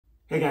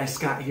Hey guys,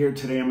 Scott here.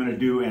 Today I'm going to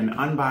do an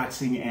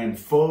unboxing and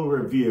full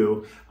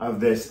review of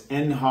this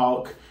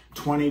Enhulk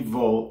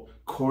 20-volt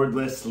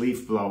cordless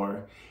leaf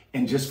blower.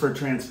 And just for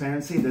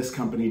transparency, this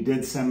company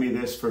did send me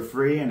this for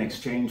free in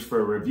exchange for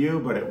a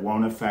review, but it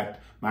won't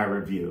affect my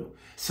review.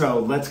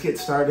 So let's get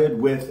started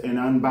with an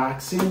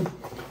unboxing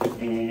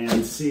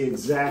and see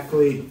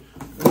exactly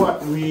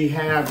what we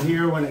have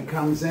here when it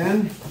comes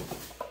in.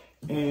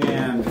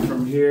 And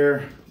from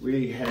here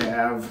we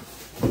have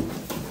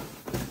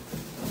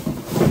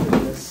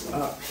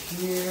up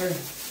here.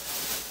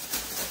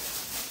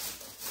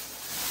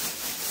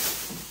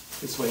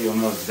 This way you'll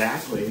know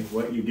exactly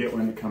what you get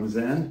when it comes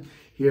in.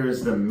 Here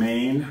is the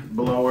main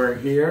blower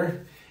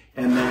here.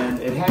 And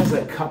then it has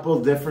a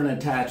couple different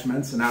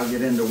attachments, and I'll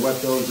get into what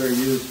those are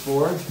used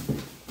for.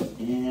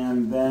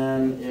 And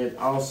then it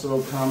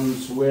also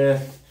comes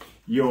with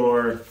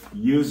your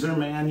user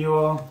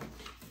manual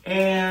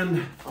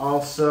and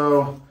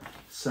also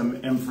some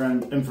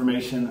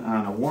information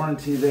on a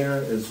warranty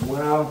there as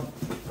well.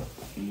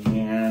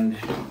 And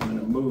I'm going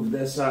to move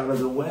this out of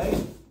the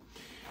way.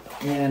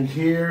 And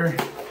here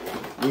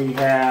we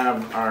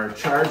have our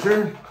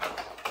charger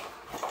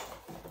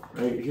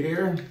right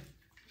here.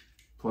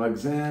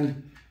 Plugs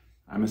in.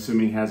 I'm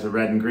assuming has a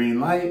red and green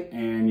light,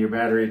 and your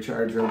battery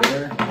charger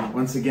there.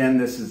 Once again,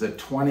 this is a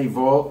 20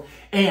 volt.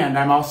 And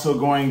I'm also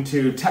going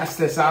to test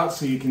this out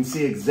so you can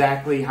see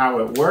exactly how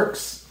it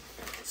works.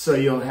 So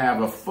you'll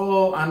have a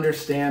full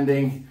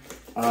understanding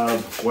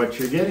of what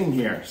you're getting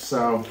here.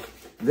 So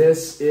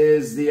this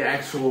is the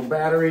actual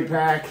battery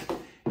pack,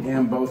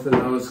 and both of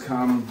those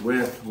come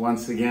with,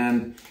 once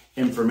again,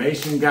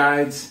 information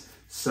guides.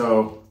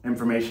 So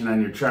information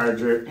on your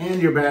charger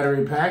and your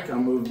battery pack. I'll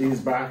move these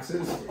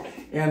boxes.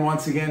 And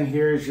once again,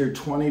 here's your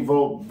 20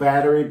 volt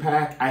battery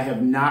pack. I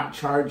have not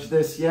charged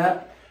this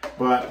yet,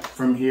 but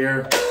from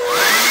here,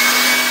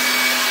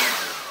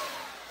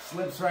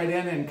 slips right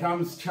in and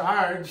comes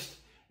charged.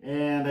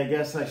 And I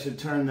guess I should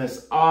turn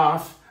this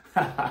off.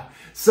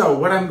 So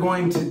what I'm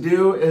going to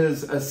do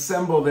is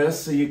assemble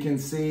this so you can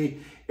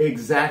see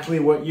exactly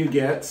what you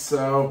get.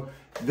 So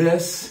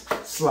this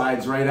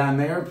slides right on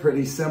there,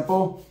 pretty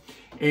simple.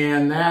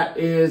 And that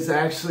is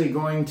actually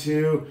going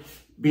to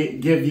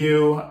give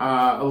you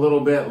a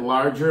little bit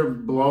larger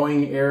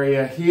blowing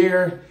area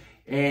here.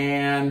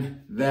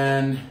 And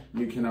then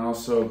you can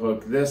also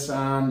hook this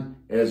on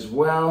as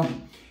well.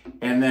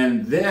 And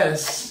then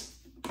this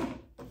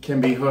can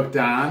be hooked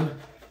on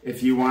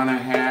if you want to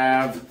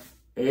have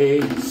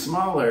a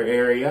smaller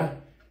area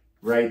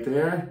right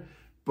there.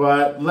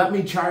 But let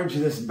me charge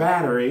this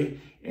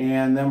battery,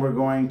 and then we're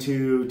going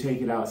to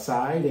take it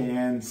outside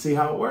and see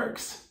how it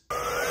works.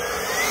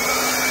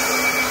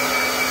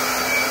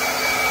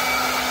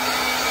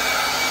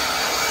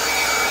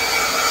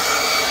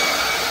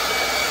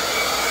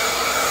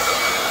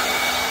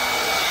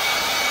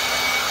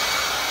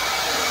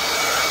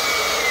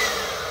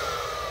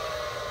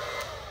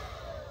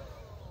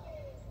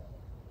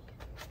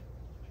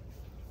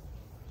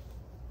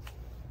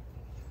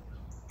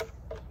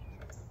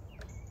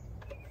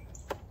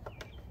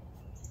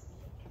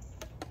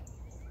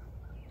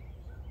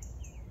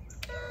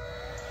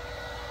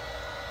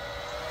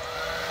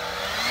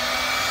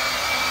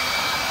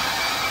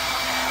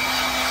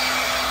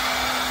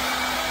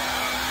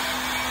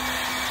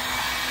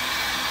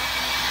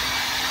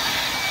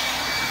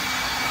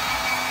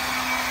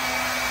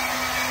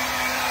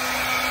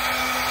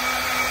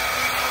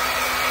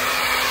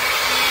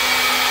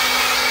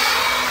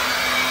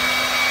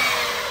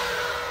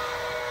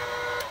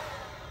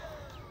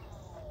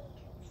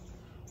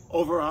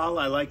 Overall,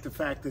 I like the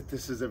fact that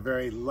this is a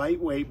very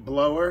lightweight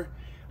blower.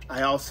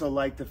 I also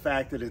like the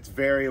fact that it's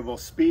variable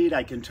speed.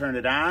 I can turn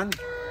it on.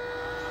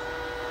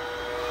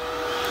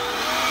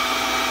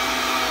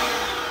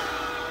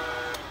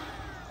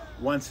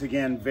 Once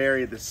again,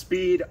 vary the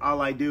speed.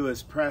 All I do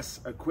is press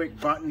a quick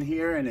button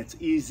here, and it's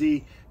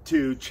easy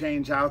to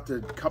change out the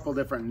couple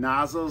different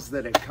nozzles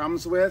that it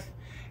comes with.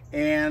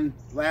 And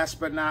last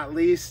but not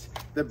least,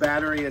 the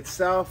battery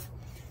itself.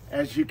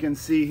 As you can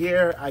see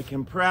here, I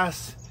can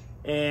press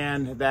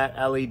and that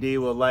LED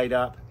will light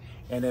up,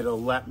 and it'll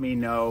let me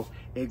know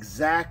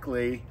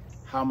exactly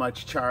how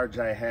much charge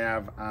I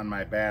have on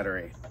my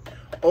battery.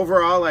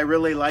 Overall, I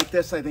really like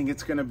this. I think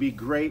it's going to be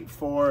great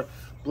for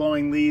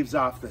blowing leaves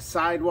off the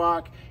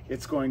sidewalk.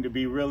 It's going to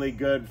be really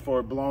good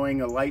for blowing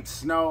a light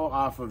snow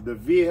off of the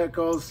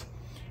vehicles.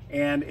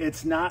 And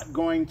it's not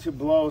going to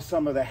blow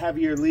some of the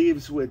heavier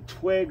leaves with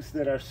twigs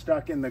that are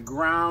stuck in the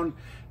ground.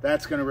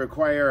 That's going to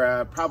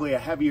require probably a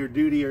heavy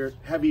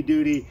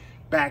duty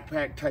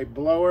backpack type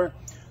blower.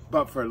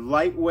 But for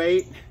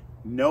lightweight,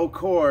 no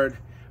cord,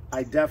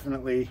 I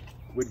definitely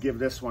would give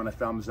this one a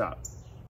thumbs up.